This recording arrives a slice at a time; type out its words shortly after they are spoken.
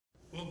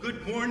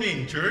Good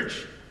morning,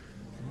 church.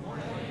 Good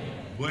morning.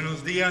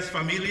 Buenos dias,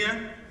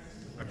 familia.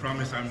 I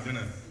promise I'm going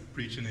to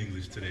preach in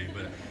English today,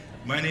 but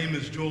my name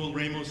is Joel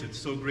Ramos. It's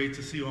so great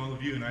to see all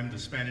of you, and I'm the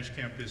Spanish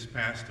campus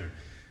pastor.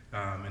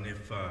 And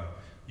if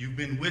you've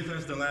been with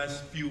us the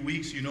last few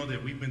weeks, you know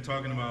that we've been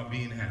talking about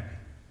being happy,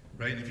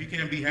 right? And if you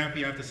can't be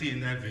happy after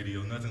seeing that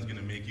video, nothing's going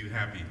to make you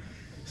happy.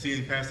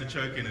 Seeing Pastor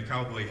Chuck in a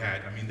cowboy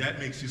hat, I mean, that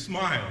makes you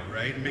smile,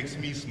 right? It makes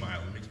me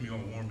smile. It makes me all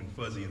warm and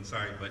fuzzy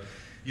inside. But,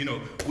 you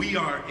know, we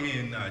are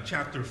in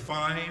chapter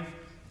 5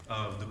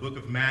 of the book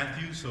of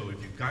Matthew. So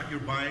if you've got your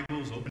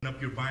Bibles, open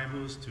up your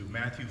Bibles to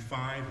Matthew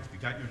 5. If you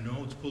got your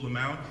notes, pull them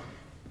out.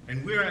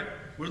 And we're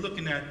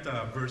looking at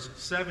verse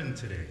 7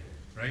 today,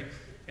 right?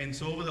 And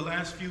so over the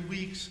last few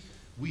weeks,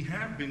 we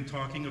have been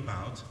talking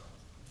about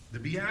the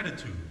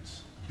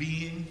Beatitudes,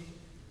 being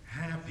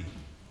happy,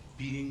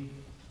 being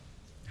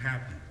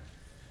happy.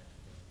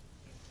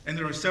 And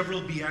there are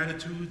several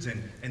Beatitudes,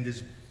 and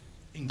this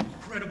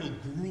incredible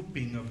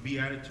grouping of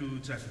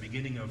Beatitudes at the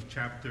beginning of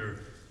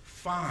chapter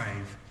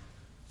 5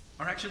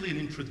 are actually an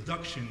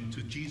introduction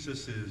to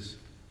Jesus'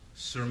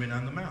 Sermon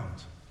on the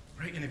Mount,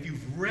 right? And if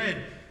you've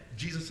read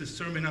Jesus'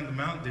 Sermon on the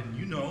Mount, then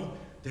you know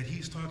that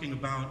he's talking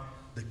about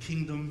the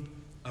kingdom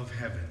of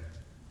heaven,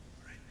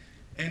 right?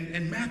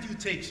 And Matthew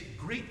takes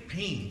great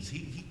pains.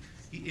 He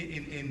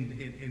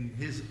in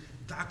his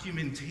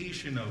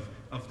documentation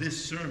of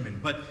this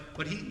sermon,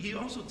 but he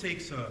also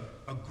takes a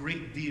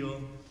great deal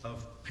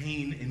of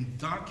pain in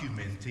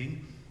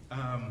documenting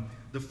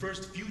the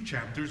first few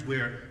chapters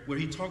where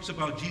he talks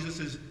about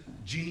Jesus'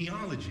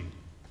 genealogy.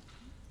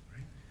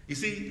 Right? You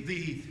see,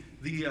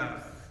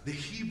 the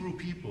Hebrew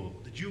people,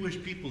 the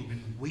Jewish people, have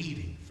been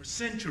waiting for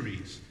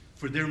centuries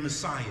for their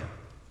Messiah.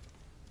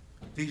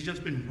 They've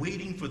just been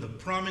waiting for the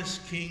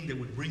promised king that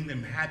would bring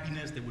them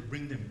happiness, that would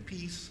bring them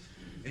peace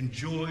and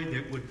joy,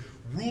 that would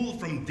rule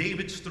from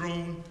David's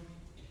throne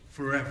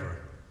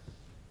forever.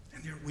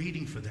 And they're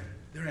waiting for that.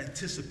 They're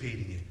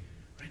anticipating it.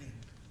 Right? And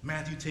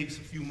Matthew takes a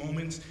few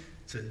moments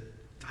to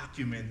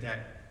document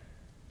that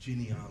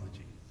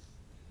genealogy.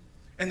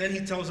 And then he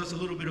tells us a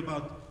little bit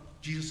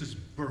about Jesus'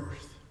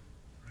 birth.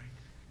 Right?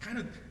 Kind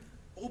of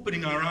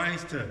opening our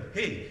eyes to,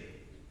 hey,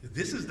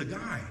 this is the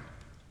guy.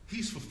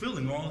 He's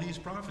fulfilling all these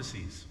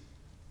prophecies.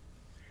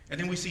 And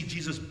then we see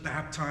Jesus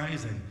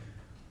baptized and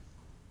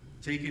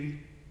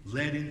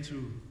led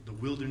into the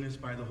wilderness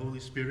by the Holy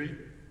Spirit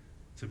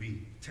to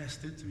be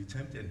tested, to be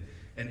tempted.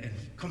 And he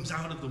comes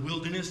out of the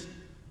wilderness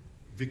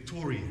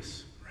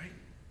victorious, right?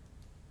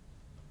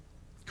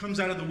 Comes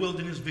out of the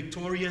wilderness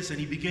victorious, and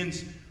he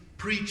begins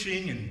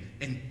preaching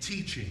and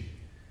teaching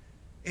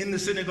in the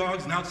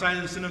synagogues and outside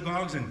of the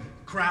synagogues, and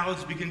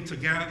crowds begin to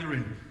gather,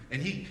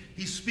 and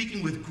he's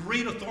speaking with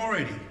great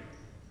authority.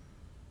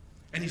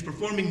 And he's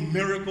performing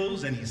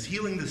miracles, and he's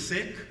healing the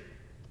sick,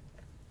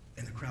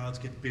 and the crowds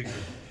get bigger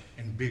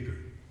and bigger.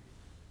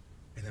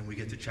 And then we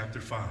get to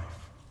chapter 5.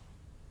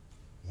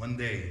 One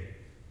day,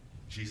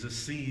 Jesus,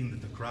 seeing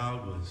that the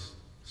crowd was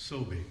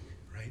so big,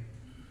 right?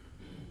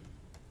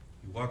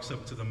 He walks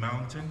up to the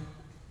mountain,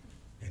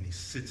 and he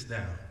sits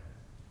down,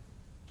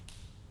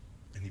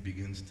 and he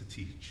begins to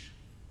teach.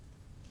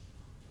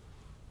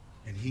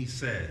 And he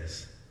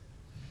says,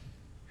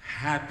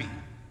 "Happy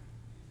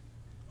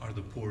are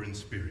the poor in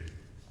spirit."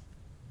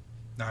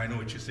 Now, I know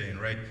what you're saying,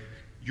 right?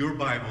 Your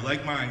Bible,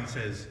 like mine,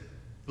 says,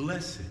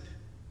 "Blessed."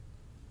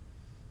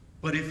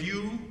 But if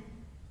you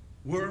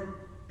were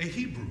a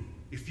Hebrew,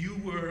 if you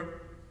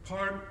were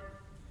part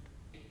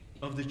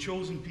of the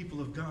chosen people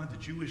of God, the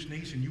Jewish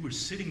nation, you were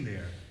sitting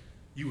there,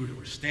 you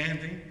were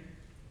standing,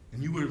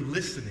 and you were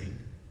listening,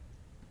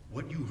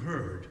 what you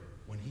heard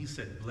when he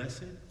said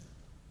blessed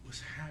was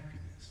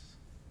happiness.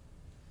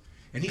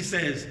 And he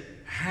says,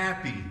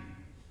 "Happy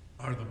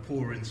are the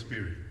poor in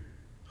spirit."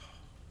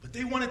 But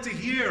they wanted to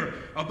hear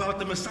about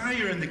the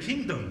Messiah and the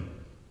kingdom.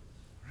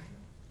 Right?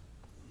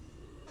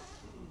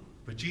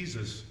 But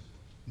Jesus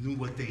knew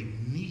what they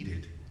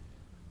needed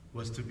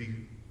was to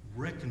be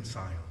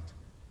reconciled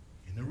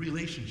in a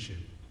relationship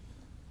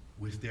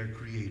with their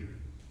Creator.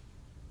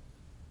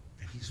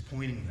 And he's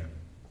pointing them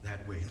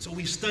that way. And so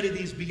we study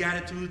these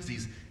Beatitudes,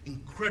 these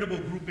incredible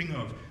grouping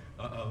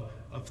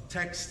of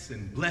texts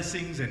and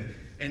blessings.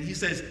 And he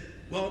says,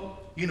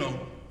 well, you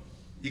know,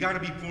 you got to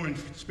be poor in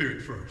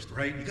spirit first,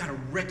 right? You got to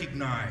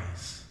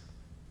recognize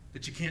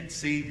that you can't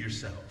save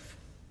yourself.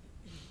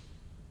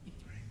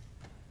 Right?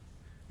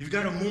 You've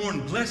got to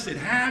mourn. Blessed,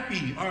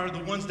 happy are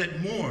the ones that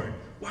mourn.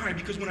 Why?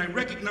 Because when I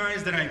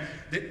recognize that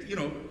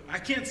I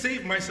can't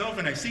save myself,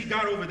 and I see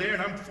God over there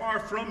and I'm far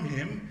from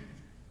him,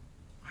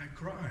 I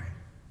cry.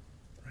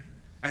 Right?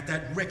 At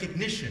that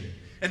recognition.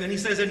 And then he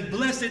says, "And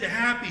blessed,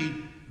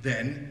 happy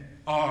then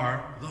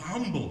are the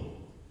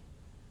humble."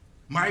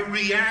 My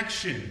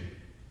reaction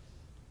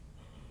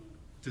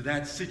to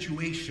that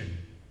situation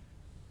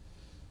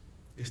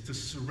is to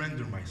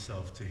surrender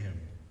myself to him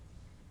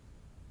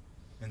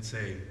and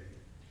say,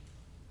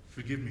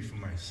 "Forgive me for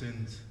my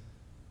sins.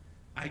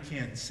 I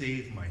can't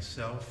save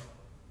myself.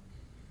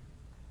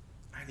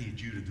 I need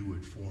you to do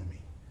it for me."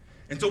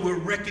 And so we're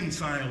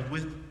reconciled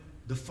with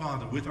the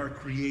Father, with our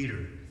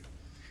Creator.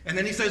 And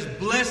then he says,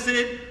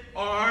 blessed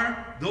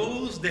are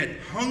those that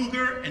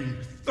hunger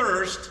and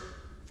thirst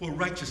for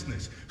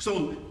righteousness.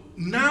 So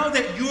now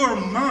that you're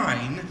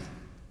mine,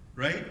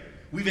 right?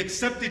 We've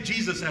accepted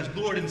Jesus as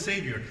Lord and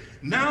Savior.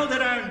 Now that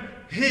I'm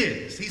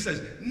his, he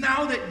says,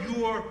 now that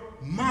you're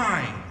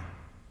mine,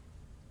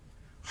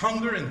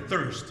 hunger and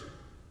thirst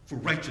for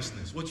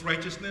righteousness. What's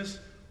righteousness?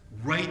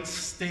 Right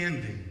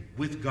standing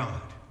with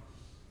God.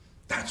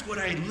 That's what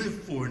I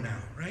live for now,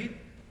 right?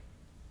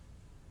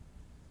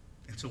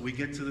 And so we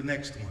get to the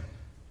next one.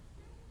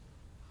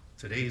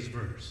 Today's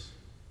verse.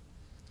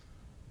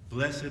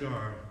 Blessed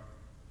are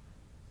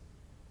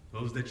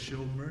those that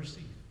show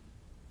mercy,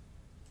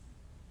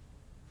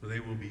 for they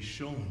will be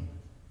shown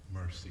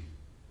mercy.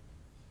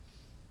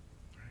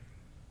 Right?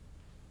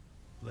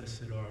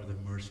 Blessed are the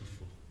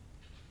merciful.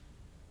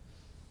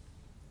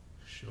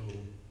 Show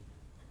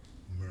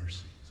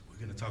mercy. So we're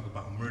going to talk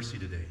about mercy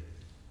today.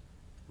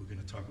 We're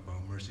going to talk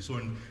about mercy. So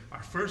in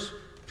our first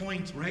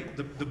point, right,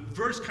 the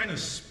verse kind of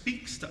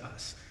speaks to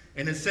us.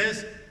 And it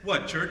says,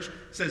 what, church?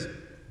 It says,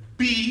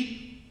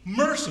 be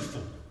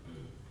merciful.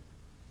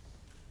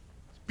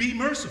 Be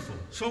merciful.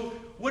 So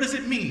what does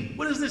it mean?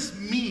 What does this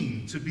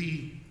mean to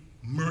be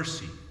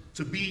mercy?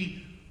 To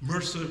be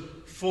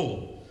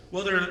merciful?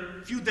 Well, there are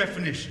a few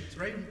definitions,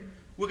 right?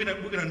 We're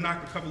gonna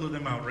knock a couple of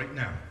them out right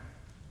now.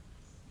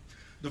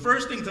 The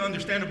first thing to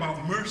understand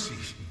about mercy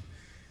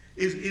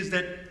is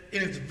that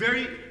in its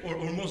very or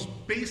most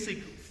basic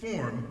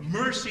form,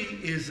 mercy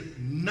is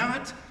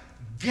not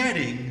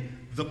getting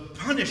the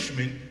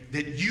punishment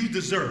that you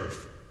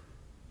deserve.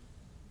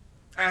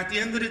 At the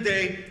end of the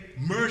day,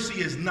 mercy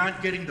is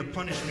not getting the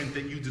punishment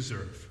that you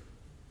deserve.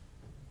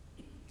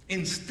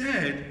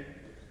 Instead,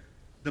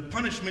 the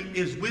punishment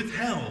is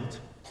withheld,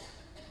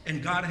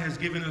 and God has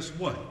given us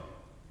what?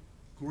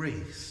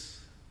 Grace.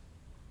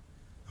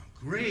 Now,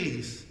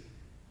 grace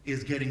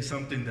is getting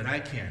something that I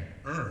can't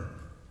earn.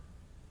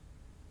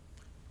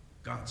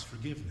 God's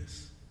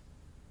forgiveness.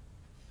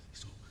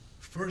 So,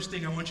 first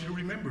thing I want you to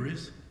remember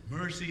is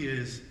mercy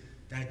is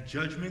that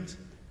judgment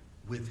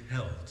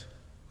withheld,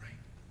 right?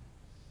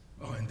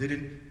 Oh, and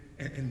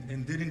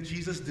didn't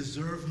Jesus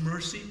deserve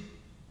mercy?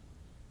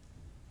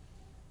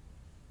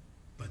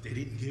 But they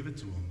didn't give it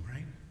to him,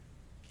 right?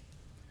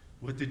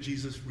 What did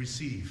Jesus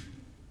receive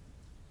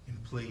in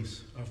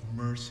place of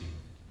mercy?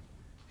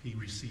 He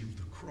received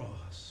the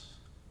cross.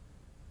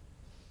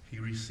 He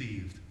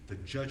received the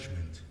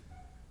judgment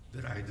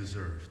that I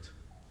deserved.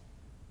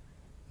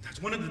 That's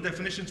one of the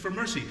definitions for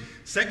mercy.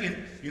 Second,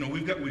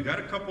 we've got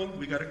a couple I'm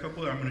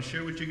going to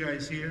share with you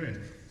guys here.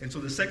 And so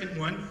the second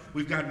one,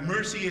 we've got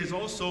mercy is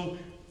also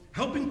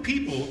helping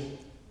people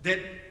that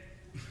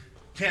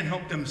can't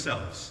help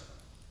themselves.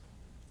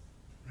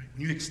 Right?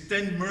 When you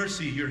extend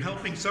mercy, you're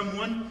helping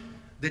someone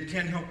that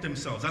can't help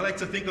themselves. I like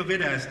to think of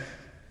it as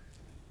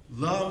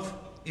love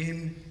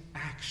in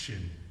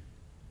action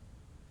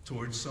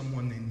towards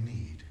someone in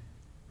need.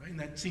 Right? And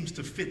that seems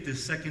to fit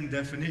this second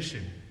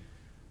definition.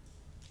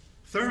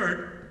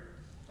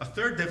 A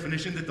third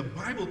definition that the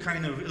Bible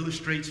kind of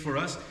illustrates for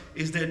us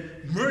is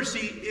that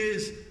mercy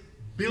is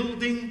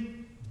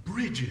building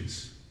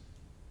bridges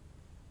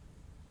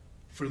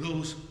for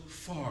those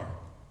far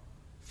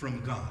from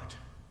God.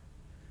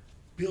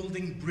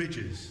 Building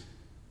bridges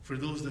for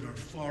those that are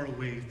far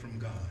away from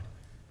God.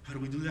 How do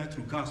we do that?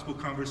 Through gospel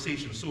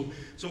conversation. So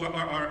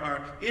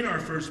in our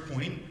first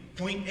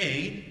point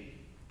A,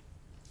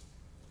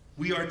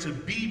 we are to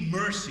be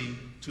mercy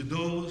to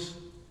those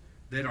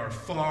that are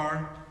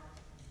far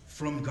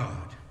from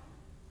God.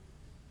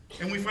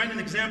 And we find an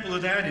example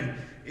of that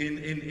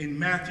in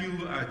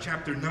Matthew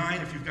chapter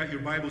 9. If you've got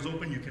your Bibles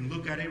open, you can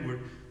look at it.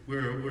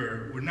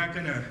 We're not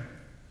going to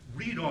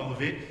read all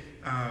of it.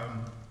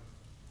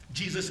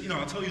 Jesus,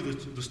 I'll tell you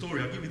the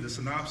story. I'll give you the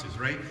synopsis,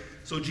 right?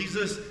 So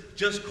Jesus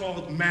just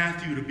called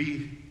Matthew to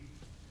be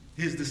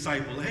his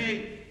disciple.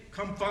 Hey,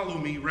 come follow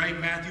me, right?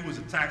 Matthew was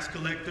a tax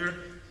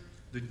collector.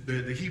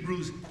 The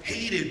Hebrews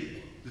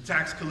hated the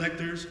tax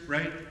collectors,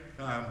 right?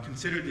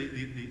 Considered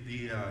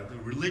the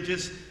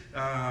religious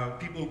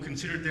people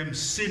considered them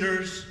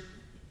sinners.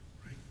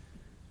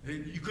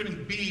 Right? You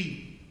couldn't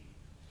be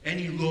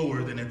any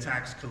lower than a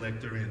tax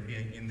collector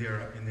in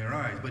their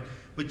eyes.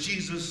 But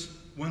Jesus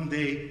one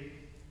day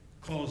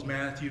calls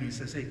Matthew and he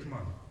says, "Hey, come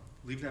on,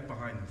 leave that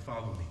behind and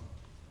follow me."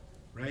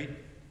 Right?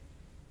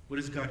 What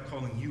is God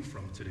calling you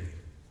from today?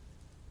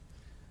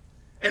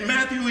 And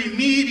Matthew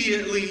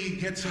immediately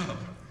gets up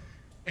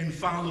and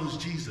follows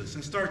Jesus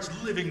and starts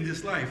living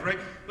this life, right?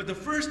 But the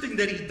first thing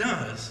that he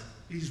does,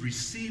 he's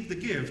received the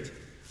gift.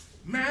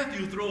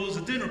 Matthew throws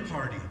a dinner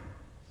party,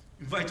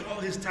 invites all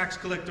his tax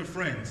collector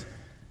friends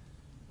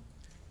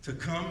to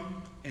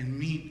come and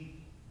meet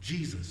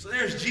Jesus. So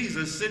there's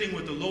Jesus sitting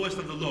with the lowest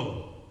of the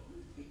low.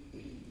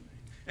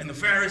 And the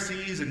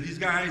Pharisees and these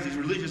guys, these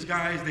religious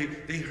guys,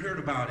 they heard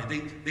about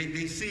it.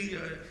 They see,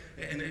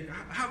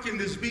 how can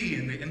this be?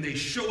 And they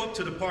show up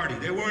to the party.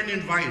 They weren't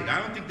invited. I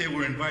don't think they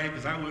were invited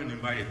because I wouldn't have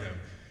invited them.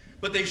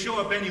 But they show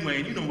up anyway,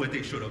 and you know what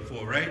they showed up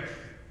for, right?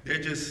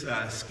 They're just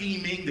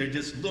scheming, they're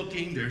just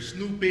looking, they're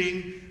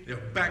snooping, they're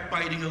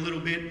backbiting a little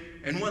bit.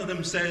 And one of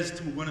them says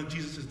to one of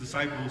Jesus'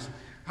 disciples,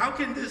 how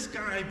can this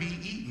guy be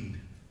eaten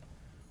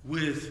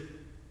with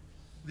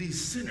these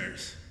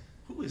sinners?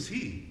 Who is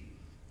he?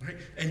 Right?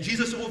 And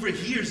Jesus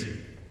overhears it.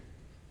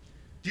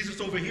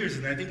 Jesus overhears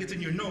it, and I think it's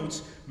in your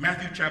notes,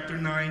 Matthew chapter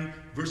 9,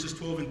 verses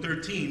 12 and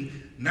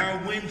 13. Now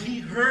when he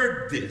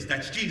heard this,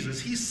 that's Jesus,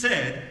 he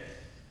said,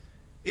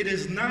 it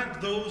is not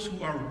those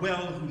who are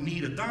well who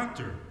need a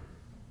doctor,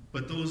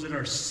 but those that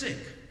are sick.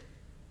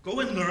 Go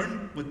and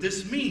learn what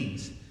this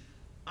means.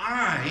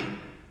 I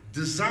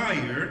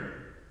desire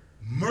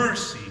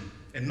mercy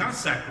and not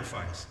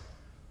sacrifice,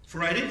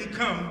 for I didn't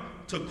come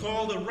to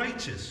call the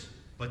righteous,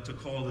 but to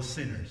call the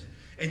sinners.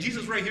 And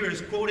Jesus right here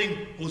is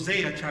quoting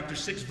Hosea chapter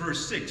 6,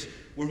 verse 6,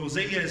 where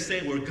Hosea is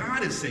saying, where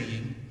God is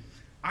saying,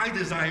 I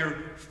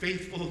desire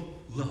faithful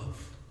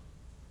love.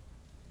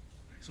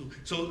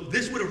 So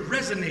this would have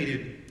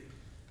resonated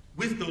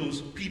with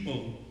those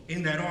people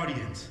in that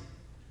audience.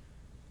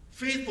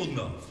 Faithful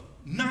love,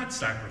 not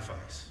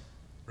sacrifice,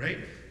 right?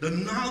 The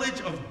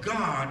knowledge of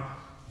God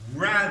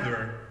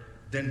rather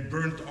than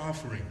burnt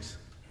offerings.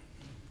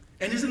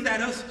 And isn't that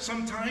us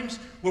sometimes,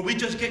 where we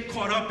just get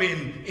caught up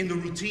in the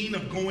routine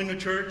of going to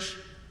church,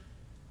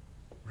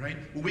 right?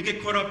 Where we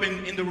get caught up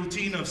in the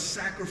routine of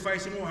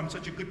sacrificing. Oh, I'm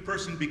such a good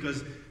person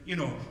because,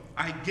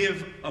 I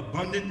give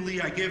abundantly,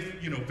 I give,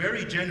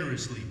 very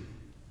generously,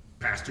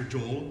 Pastor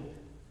Joel,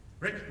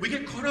 right? We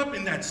get caught up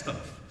in that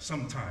stuff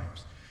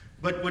sometimes.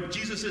 But what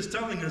Jesus is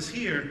telling us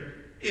here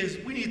is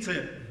we need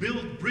to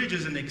build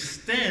bridges and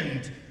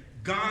extend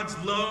God's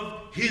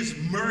love, his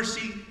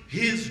mercy,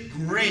 his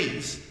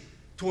grace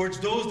towards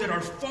those that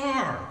are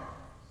far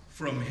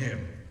from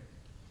him.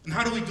 And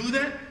how do we do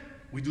that?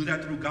 We do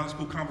that through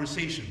gospel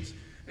conversations.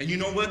 And you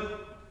know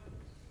what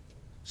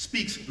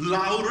speaks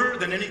louder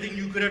than anything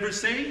you could ever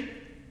say?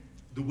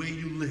 The way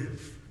you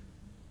live.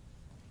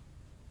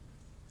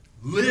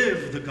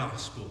 Live the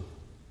gospel.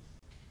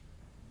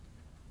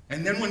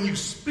 And then when you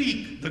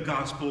speak the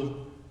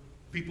gospel,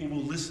 people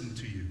will listen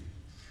to you.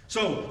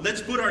 So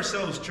let's put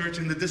ourselves, church,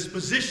 in the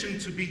disposition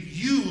to be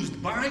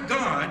used by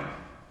God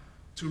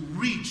to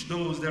reach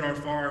those that are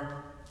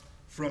far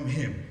from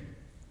him.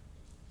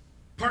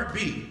 Part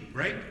B,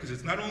 right? Because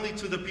it's not only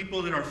to the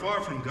people that are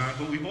far from God,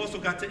 but we've also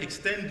got to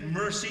extend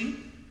mercy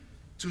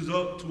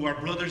to our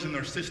brothers and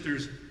our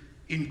sisters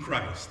in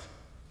Christ.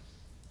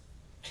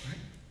 Right?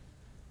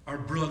 Our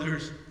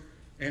brothers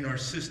and our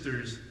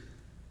sisters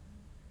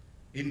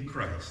in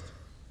Christ.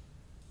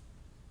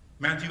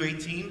 Matthew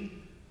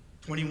 18,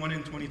 21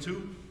 and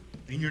 22,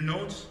 in your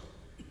notes.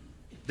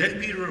 Then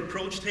Peter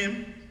approached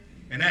him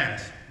and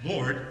asked,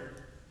 Lord,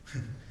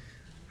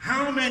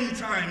 how many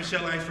times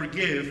shall I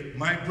forgive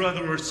my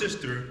brother or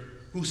sister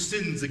who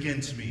sins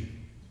against me?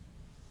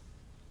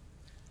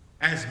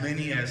 As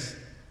many as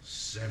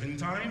 7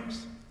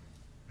 times?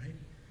 Right?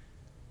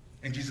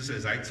 And Jesus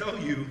says, I tell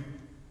you,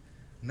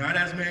 not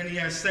as many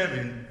as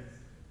 7,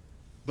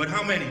 but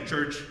how many,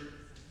 church?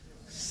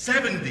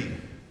 70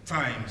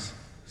 times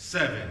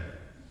 7.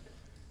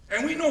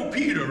 And we know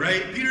Peter,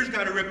 right? Peter's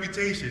got a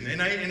reputation,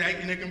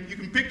 you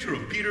can picture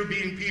him, Peter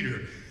being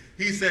Peter.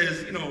 He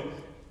says,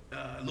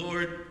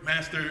 Lord,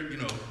 Master,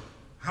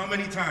 how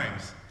many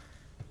times?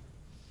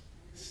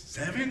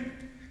 7?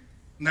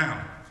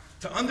 Now,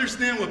 to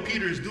understand what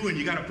Peter's doing,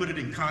 you got to put it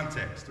in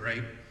context,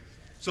 right?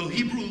 So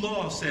Hebrew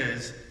law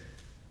says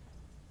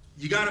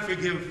you got to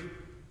forgive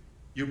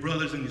your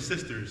brothers and your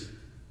sisters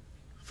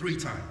 3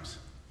 times.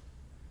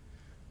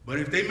 But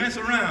if they mess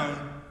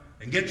around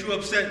and get you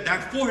upset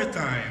that 4th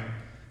time,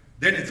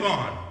 then it's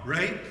on,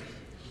 right?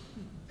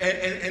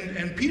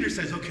 And Peter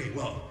says, okay,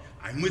 well,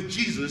 I'm with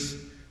Jesus,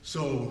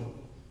 so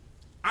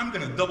I'm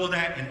going to double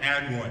that and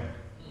add 1,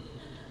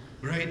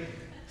 right?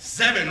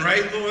 7,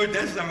 right, Lord?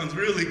 That sounds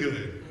really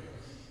good,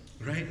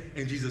 right?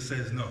 And Jesus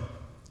says, no,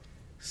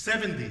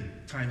 70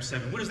 times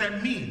 7. What does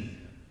that mean?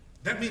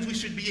 That means we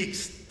should be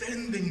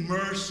extending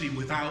mercy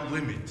without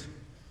limit.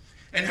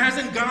 And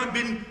hasn't God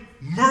been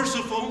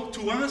merciful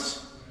to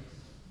us?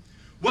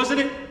 Wasn't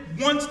it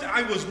once that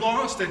I was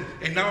lost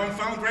and now I'm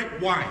found,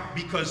 right? Why?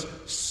 Because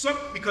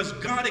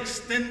God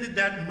extended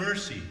that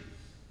mercy.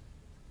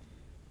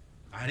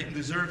 I didn't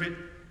deserve it.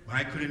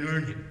 I couldn't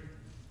earn it.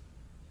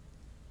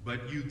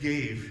 But you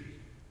gave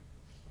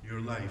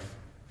your life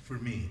for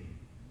me.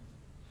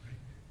 Right?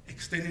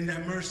 Extending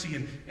that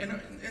mercy.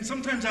 And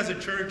sometimes as a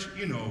church,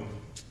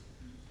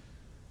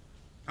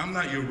 I'm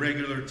not your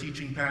regular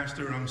teaching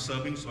pastor. I'm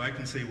subbing, so I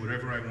can say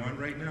whatever I want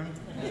right now.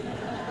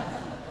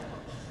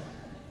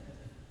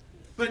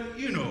 But,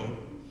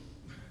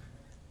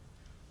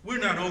 we're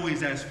not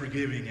always as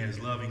forgiving, as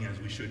loving as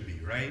we should be,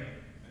 right?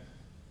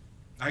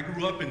 I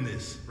grew up in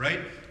this, right?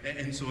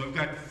 And so I've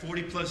got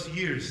 40 plus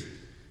years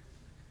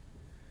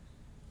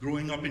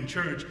growing up in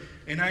church.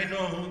 And I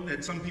know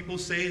that some people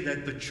say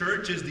that the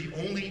church is the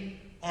only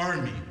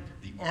army.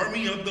 The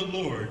army of the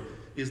Lord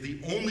is the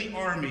only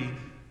army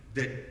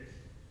that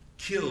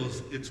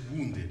kills its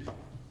wounded.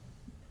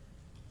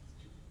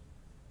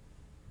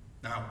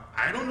 Now,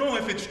 I don't know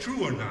if it's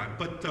true or not,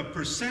 but the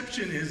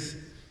perception is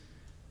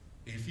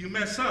if you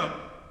mess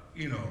up,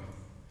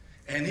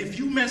 and if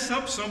you mess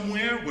up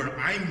somewhere where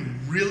I'm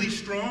really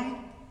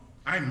strong,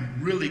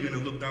 I'm really going to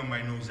look down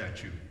my nose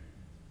at you.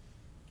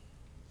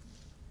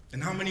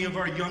 And how many of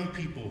our young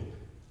people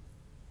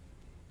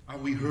are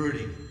we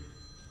hurting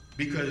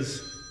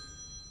because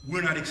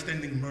we're not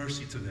extending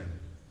mercy to them?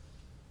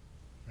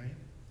 Right?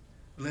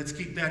 Let's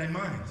keep that in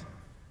mind.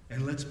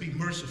 And let's be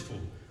merciful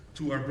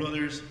to our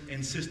brothers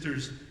and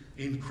sisters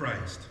in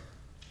Christ.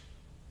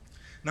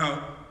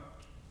 Now,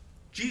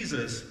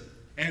 Jesus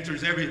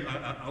answers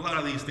a lot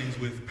of these things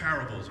with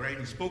parables, right?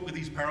 He spoke with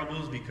these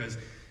parables because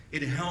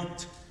it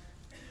helped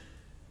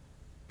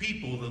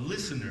people, the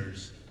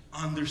listeners,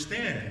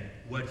 understand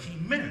what he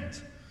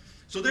meant.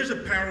 So there's a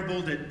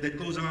parable that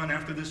goes on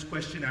after this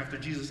question, after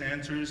Jesus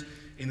answers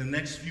in the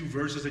next few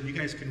verses, and you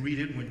guys can read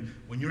it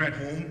when you're at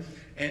home.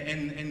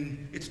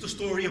 And it's the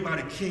story about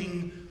a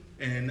king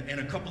and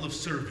a couple of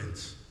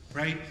servants,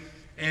 right?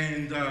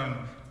 And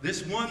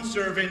this one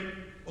servant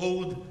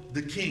owed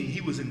the king,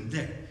 he was in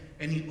debt,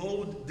 and he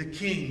owed the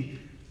king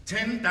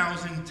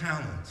 10,000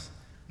 talents.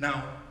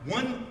 Now,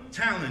 1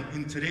 talent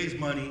in today's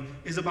money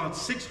is about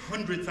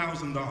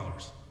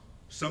 $600,000,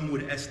 some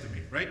would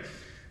estimate, right?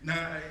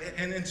 Now,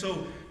 and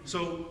so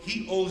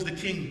he owes the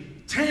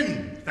king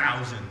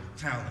 10,000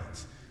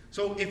 talents.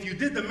 So if you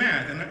did the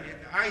math, and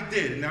I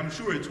did, and I'm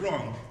sure it's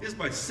wrong, it's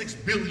about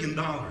 $6 billion,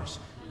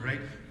 right?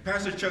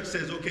 Pastor Chuck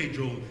says, okay,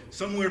 Joel,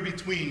 somewhere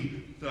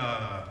between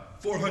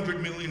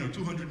 400 million or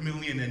 200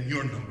 million and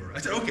your number. I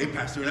said, okay,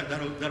 Pastor,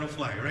 that'll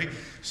fly, right?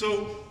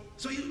 So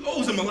he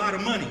owes him a lot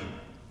of money,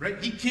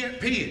 right? He can't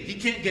pay it. He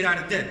can't get out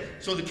of debt.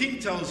 So the king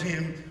tells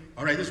him,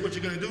 all right, this is what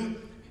you're going to do.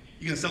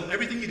 You're going to sell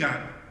everything you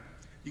got.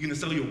 You're going to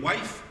sell your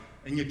wife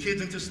and your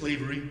kids into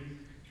slavery,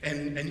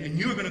 and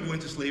you're going to go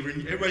into slavery,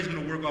 and everybody's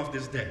going to work off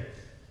this debt.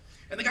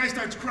 And the guy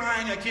starts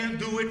crying, I can't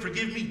do it,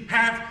 forgive me,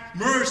 have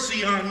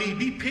mercy on me,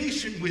 be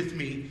patient with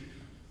me.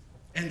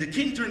 And the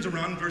king turns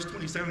around, verse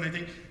 27, I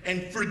think,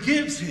 and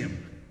forgives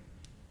him.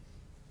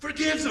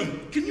 Forgives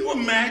him. Can you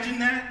imagine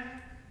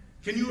that?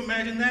 Can you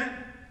imagine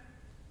that?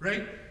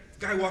 Right?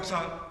 The guy walks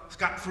out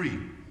scot-free.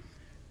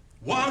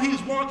 While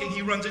he's walking,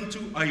 he runs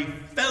into a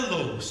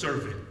fellow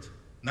servant.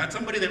 Not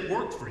somebody that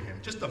worked for him,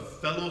 just a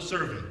fellow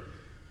servant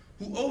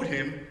who owed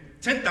him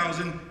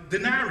 10,000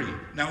 denarii.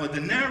 Now, a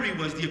denarii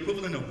was the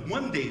equivalent of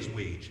 1 day's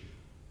wage.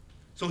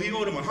 So he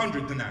owed him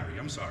 100 denarii,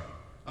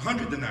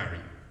 100 denarii,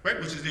 right?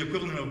 Which is the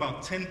equivalent of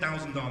about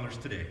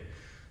 $10,000 today.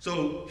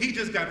 So he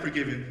just got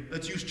forgiven,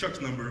 let's use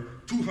Chuck's number,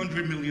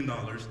 $200 million,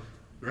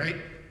 right?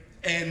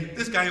 And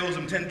this guy owes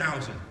him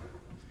 10,000. And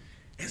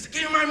he said,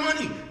 give me my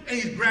money. And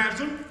he grabs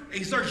him, and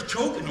he starts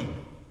choking him.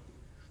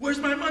 Where's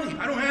my money?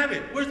 I don't have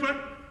it. Where's my...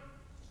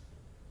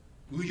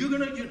 Well, you're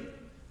going to...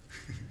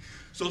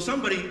 So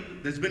somebody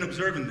that's been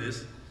observing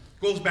this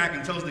goes back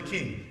and tells the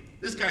king,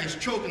 this guy is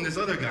choking this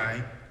other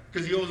guy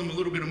because he owes him a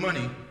little bit of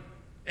money,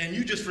 and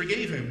you just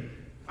forgave him.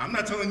 I'm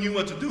not telling you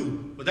what to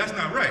do, but that's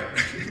not right.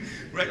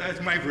 Right?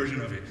 That's my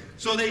version of it.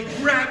 So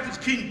this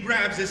king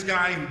grabs this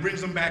guy and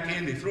brings him back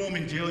in. They throw him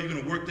in jail. You're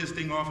going to work this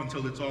thing off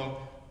until it's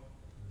all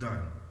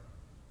done.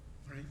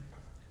 Right?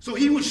 So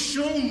he was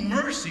shown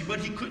mercy, but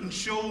he couldn't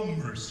show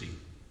mercy.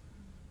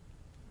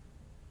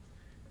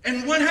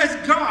 And what has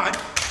God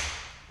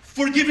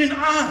forgiven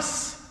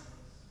us?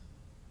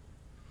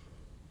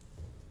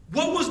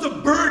 What was the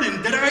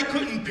burden that I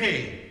couldn't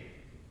pay?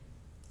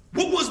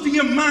 What was the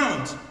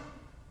amount,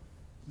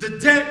 the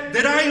debt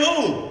that I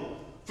owe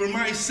for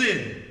my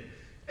sin?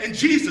 And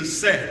Jesus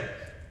said,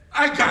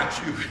 I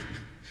got you.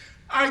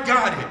 I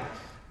got it.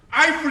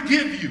 I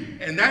forgive you.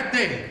 And that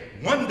day,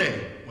 one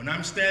day, when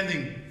I'm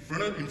standing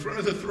in front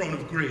of the throne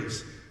of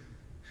grace,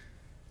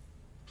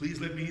 please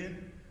let me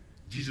in.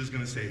 Jesus is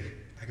going to say,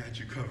 I got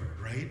you covered,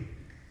 right?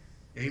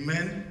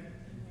 Amen?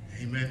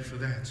 Amen for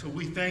that. So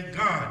we thank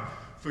God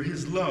for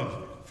his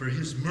love, for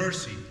his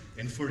mercy,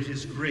 and for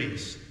his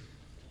grace.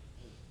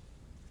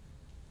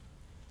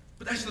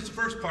 But that's the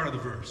first part of the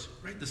verse,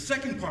 right? The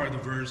second part of the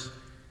verse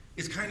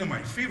is kind of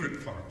my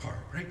favorite part,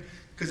 right?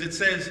 Because it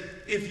says,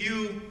 if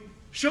you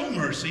show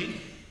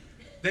mercy,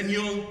 then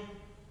you'll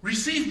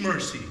receive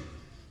mercy.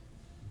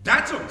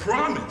 That's a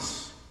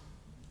promise.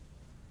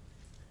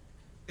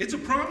 It's a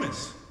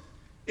promise.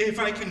 If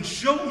I can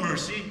show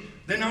mercy,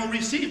 then I'll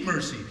receive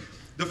mercy.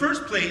 The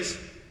first place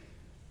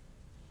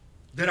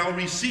that I'll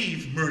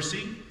receive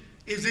mercy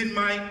is in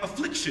my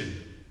affliction.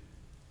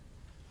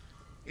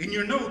 In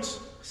your notes,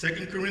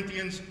 2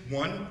 Corinthians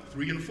 1,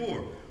 3, and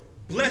 4.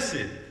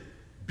 Blessed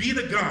be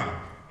the God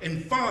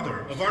and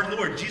Father of our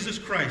Lord Jesus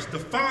Christ, the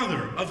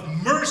Father of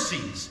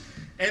mercies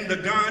and the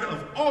God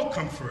of all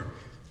comfort.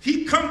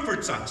 He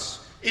comforts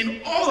us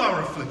in all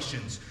our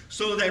afflictions,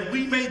 so that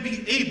we may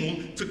be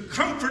able to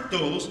comfort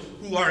those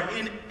who are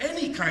in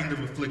any kind of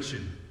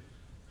affliction,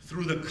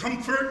 through the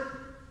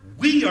comfort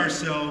we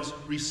ourselves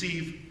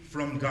receive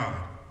from God.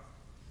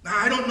 Now,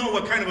 I don't know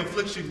what kind of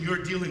affliction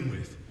you're dealing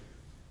with.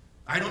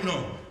 I don't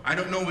know. I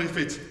don't know if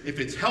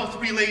it's health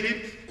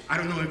related. I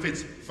don't know if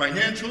it's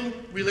financial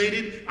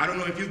related. I don't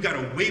know if you've got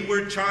a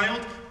wayward child,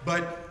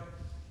 but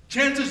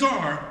chances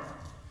are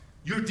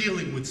you're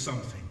dealing with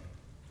something,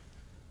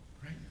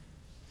 right?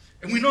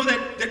 And we know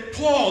that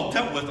Paul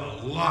dealt with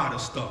a lot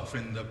of stuff,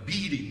 and the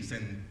beatings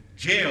and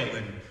jail,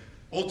 and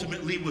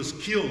ultimately was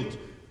killed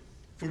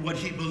for what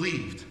he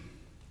believed.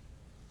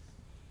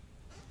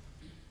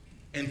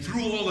 And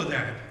through all of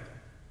that,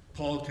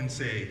 Paul can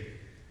say,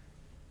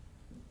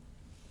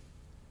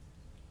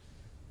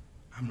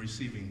 I'm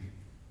receiving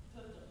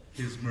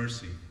his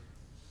mercy.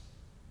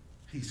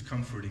 He's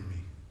comforting me.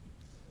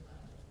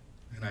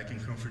 And I can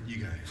comfort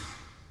you guys.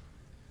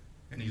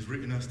 And he's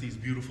written us these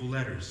beautiful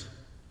letters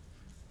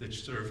that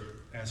serve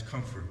as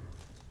comfort.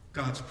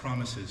 God's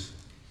promises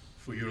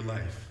for your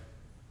life,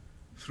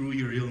 through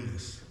your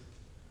illness,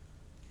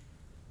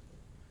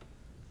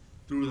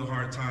 through the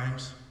hard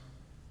times.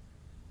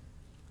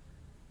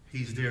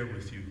 He's there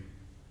with you.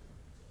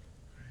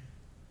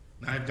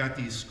 Now I've got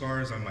these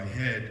scars on my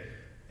head,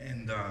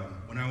 and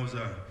when I was,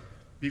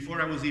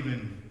 before I was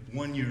even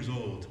 1 year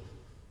old,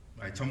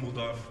 I tumbled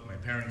off my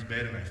parents'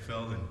 bed and I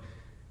fell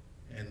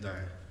and I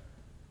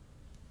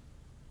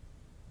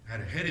had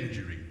a head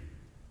injury.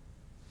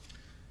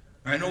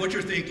 I know what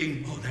you're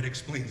thinking. Oh, that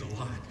explains a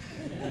lot.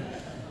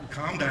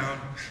 Calm down.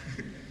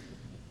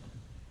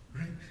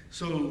 Right?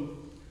 So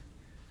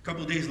a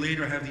couple of days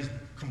later, I have these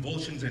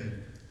convulsions,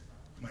 and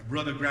my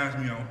brother grabs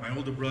me, my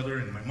older brother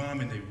and my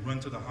mom, and they run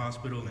to the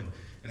hospital,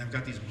 and I've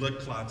got these blood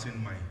clots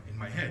in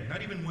my head.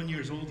 Not even 1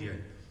 year old yet.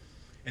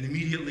 And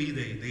immediately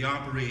they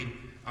operate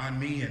on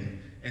me,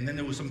 and then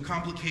there was some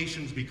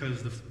complications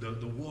because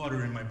the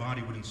water in my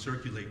body wouldn't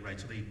circulate right,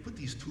 so they put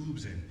these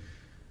tubes in.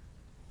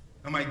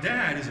 Now my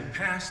dad is a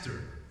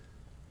pastor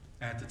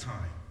at the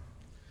time,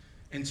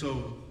 and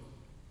so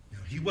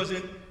he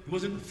wasn't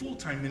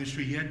full-time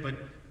ministry yet, but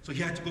so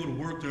he had to go to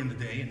work during the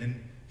day, and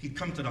then he'd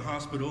come to the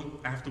hospital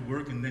after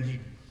work, and then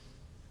he'd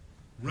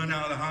run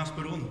out of the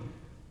hospital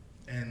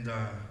and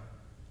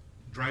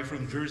drive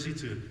from Jersey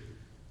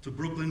to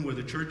Brooklyn, where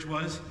the church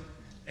was,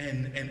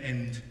 and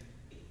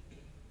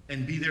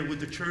be there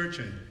with the church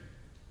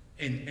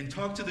and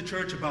talk to the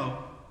church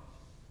about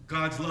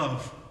God's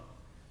love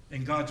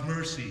and God's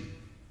mercy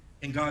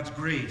and God's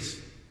grace,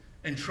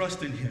 and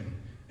trust in him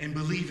and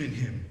believe in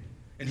him.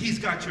 And he's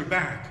got your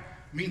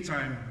back.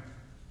 Meantime,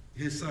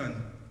 his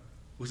son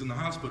was in the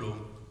hospital,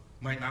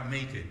 might not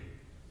make it,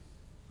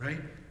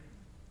 right?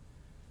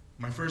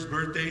 My first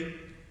birthday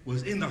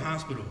was in the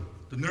hospital.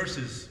 The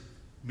nurses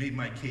made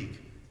my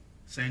cake,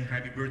 sang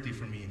happy birthday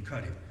for me, and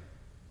cut it.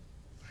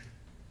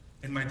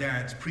 And my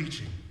dad's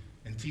preaching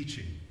and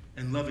teaching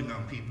and loving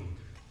on people.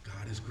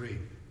 God is great.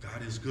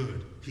 God is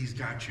good. He's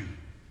got you.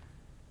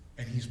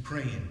 And he's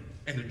praying,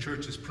 and the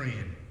church is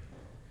praying.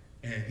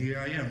 And here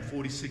I am,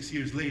 46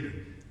 years later,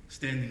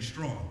 standing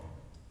strong,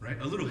 right?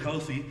 A little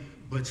healthy,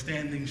 but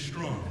standing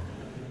strong,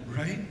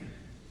 right?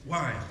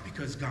 Why?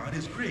 Because God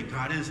is great.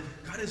 God is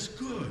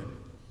good.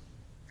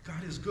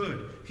 God is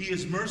good. He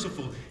is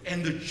merciful.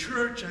 And the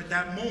church at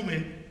that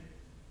moment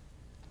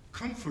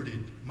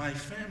comforted my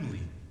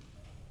family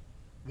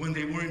when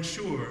they weren't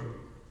sure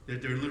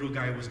that their little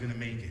guy was going to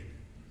make it.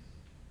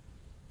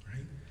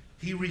 Right?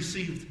 He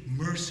received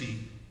mercy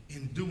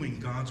in doing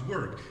God's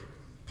work.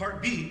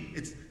 Part B,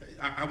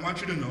 I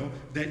want you to know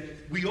that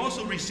we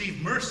also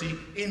receive mercy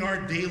in our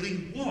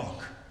daily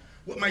walk.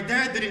 What my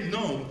dad didn't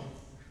know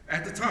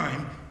at the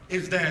time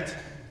is that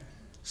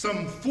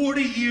some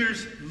 40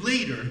 years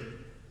later,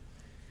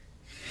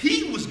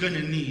 he was going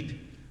to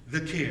need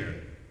the care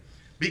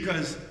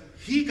because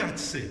he got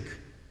sick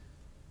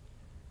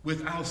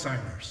with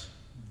Alzheimer's.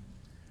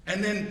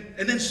 And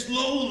then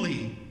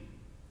slowly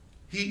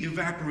he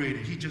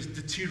evaporated. He just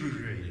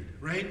deteriorated,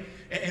 right?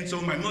 And so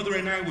my mother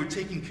and I were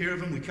taking care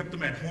of him. We kept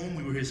him at home.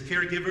 We were his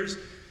caregivers.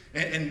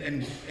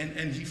 And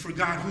he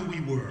forgot who we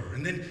were.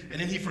 And then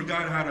he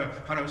forgot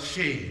how to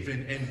shave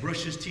and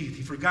brush his teeth.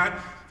 He forgot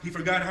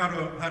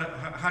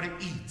how to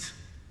eat,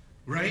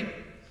 right?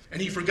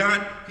 And he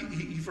forgot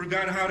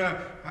how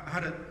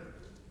to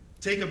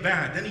take a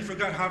bath. Then he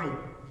forgot how to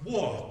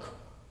walk,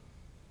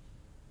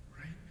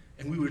 right?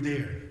 And we were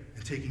there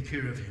and taking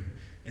care of him.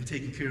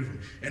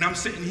 And I'm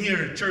sitting here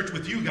at church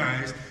with you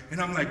guys,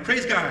 and I'm like,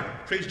 praise God,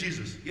 praise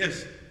Jesus.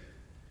 Yes,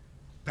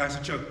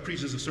 Pastor Chuck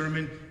preaches a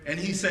sermon, and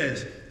he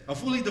says, a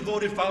fully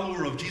devoted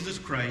follower of Jesus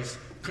Christ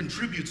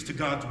contributes to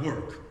God's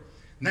work.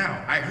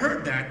 Now, I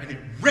heard that, and it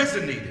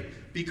resonated,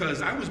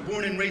 because I was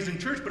born and raised in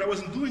church, but I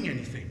wasn't doing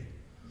anything.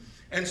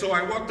 And so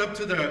I walked up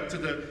to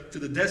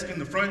the desk in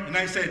the front, and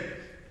I said,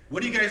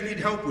 what do you guys need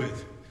help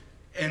with?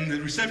 And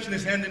the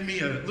receptionist handed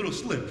me a little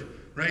slip,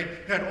 right?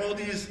 It had all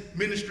these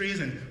ministries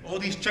and all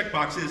these check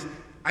boxes.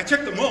 I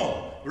checked them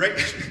all, right?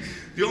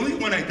 The only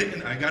one I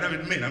didn't, I gotta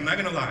admit, I'm not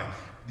gonna lie,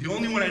 the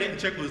only one I didn't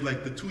check was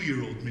like the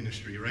 2-year-old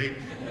ministry, right?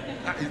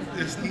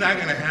 It's not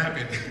gonna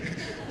happen.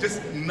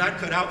 Just not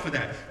cut out for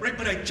that, right?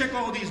 But I check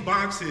all these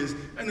boxes,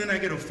 and then I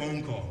get a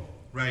phone call,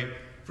 right,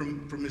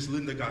 from Miss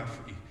Linda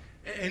Godfrey.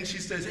 And she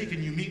says, hey,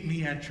 can you meet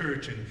me at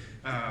church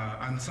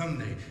on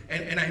Sunday?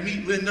 And I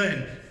meet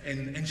Linda,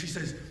 and she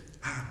says,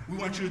 we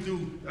want you to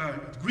do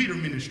greeter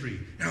ministry.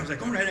 And I was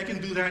like, all right, I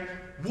can do that.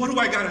 What do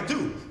I got to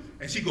do?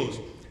 And she goes,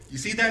 you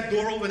see that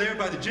door over there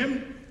by the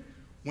gym?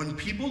 When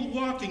people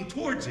walking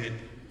towards it,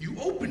 you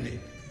open it.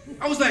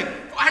 I was like,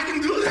 I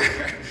can do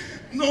that.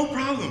 No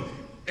problem.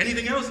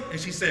 Anything else? And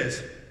she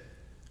says,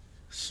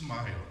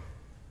 smile.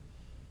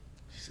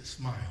 She says,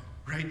 smile,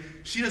 right?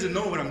 She doesn't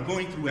know what I'm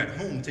going through at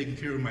home taking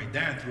care of my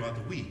dad throughout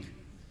the week.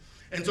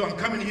 And so I'm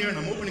coming here and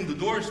I'm opening the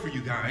doors for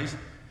you guys,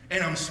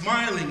 and I'm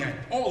smiling at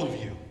all of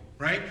you,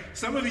 right?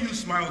 Some of you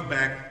smiled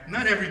back.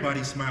 Not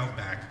everybody smiled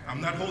back.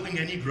 I'm not holding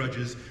any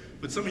grudges,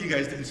 but some of you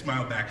guys didn't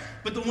smile back.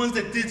 But the ones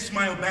that did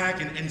smile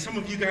back, and some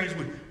of you guys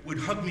would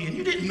hug me, and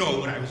you didn't know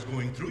what I was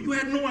going through. You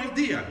had no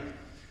idea.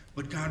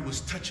 But God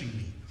was touching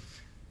me.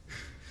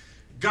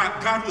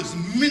 God was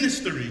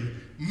ministering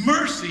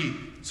mercy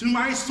to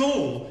my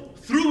soul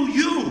through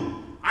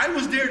you. I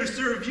was there to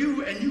serve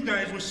you, and you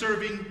guys were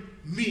serving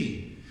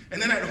me.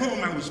 And then at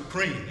home, I was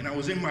praying, and I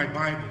was in my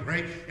Bible,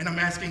 right? And I'm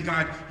asking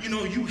God, you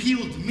know, you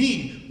healed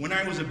me when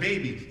I was a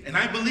baby, and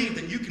I believe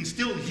that you can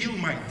still heal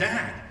my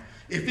dad.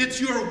 If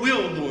it's your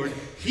will, Lord,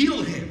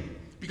 heal him,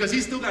 because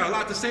he's still got a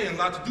lot to say and a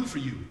lot to do for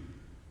you,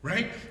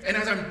 right? And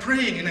as I'm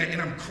praying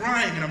and I'm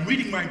crying and I'm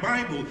reading my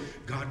Bible,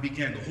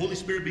 the Holy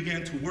Spirit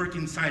began to work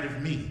inside of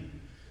me,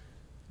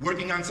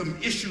 working on some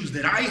issues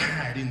that I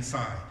had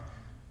inside,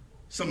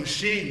 some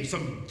shame,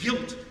 some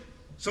guilt,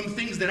 some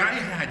things that I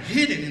had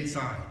hidden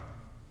inside.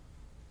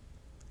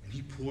 And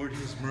he poured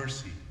his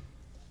mercy.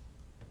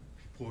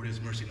 He poured his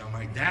mercy. Now,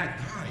 my dad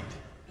died.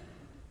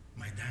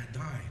 My dad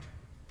died.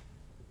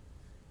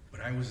 But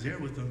I was there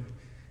with him,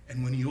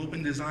 and when he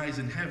opened his eyes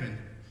in heaven,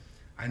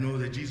 I know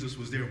that Jesus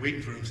was there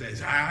waiting for him, says,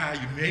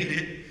 you made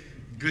it.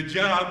 Good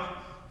job,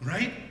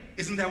 right?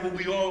 Isn't that what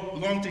we all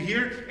long to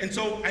hear? And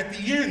so at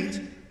the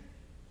end,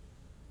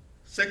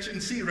 section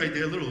C right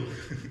there, little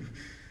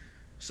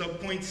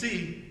subpoint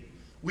C,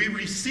 we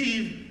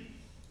receive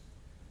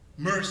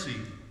mercy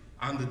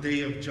on the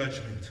day of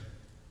judgment.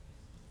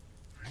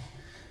 Right?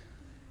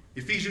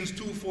 Ephesians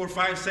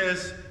 2:4-5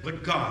 says,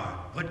 but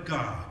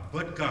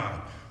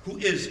God, who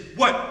is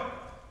what?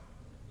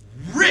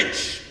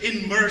 Rich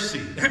in mercy.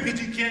 That means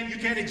you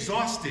can't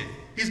exhaust it.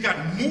 He's got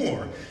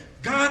more.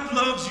 God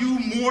loves you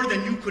more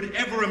than you could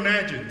ever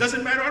imagine.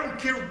 Doesn't matter. I don't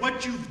care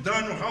what you've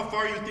done or how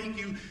far you think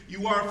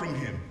you are from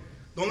him.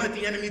 Don't let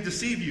the enemy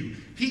deceive you.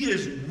 He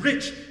is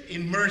rich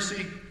in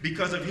mercy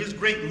because of his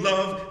great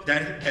love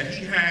that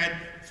he had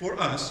for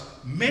us.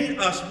 Made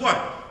us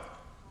what?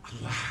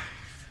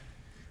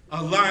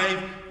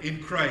 Alive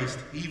in Christ,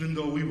 even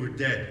though we were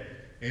dead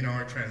in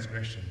our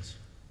transgressions.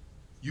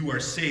 You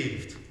are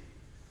saved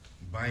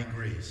by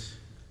grace.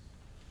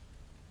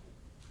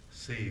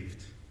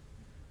 Saved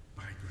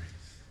by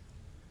grace.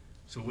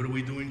 So what are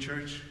we doing,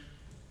 church?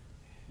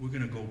 We're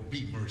going to go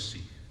be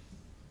mercy.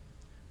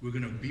 We're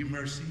going to be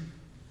mercy,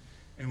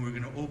 and we're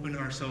going to open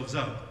ourselves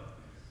up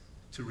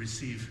to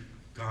receive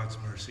God's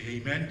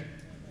mercy. Amen?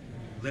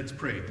 Let's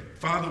pray.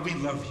 Father, we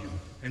love you,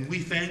 and we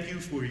thank you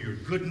for your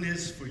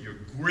goodness, for your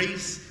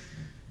grace,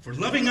 for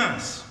loving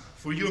us,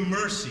 for your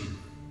mercy.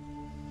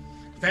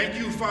 Thank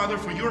you, Father,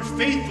 for your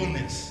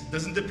faithfulness. It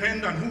doesn't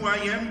depend on who I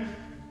am.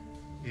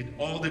 It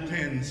all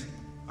depends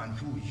on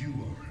who you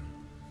are.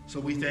 So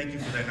we thank you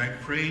for that. And I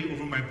pray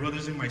over my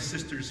brothers and my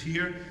sisters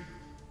here,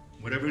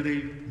 whatever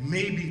they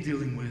may be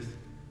dealing with,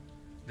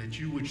 that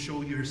you would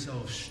show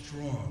yourself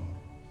strong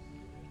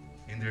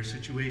in their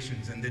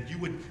situations, and that you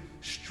would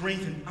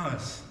strengthen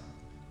us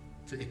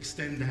to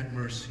extend that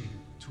mercy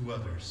to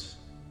others.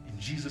 In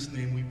Jesus'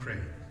 name we pray.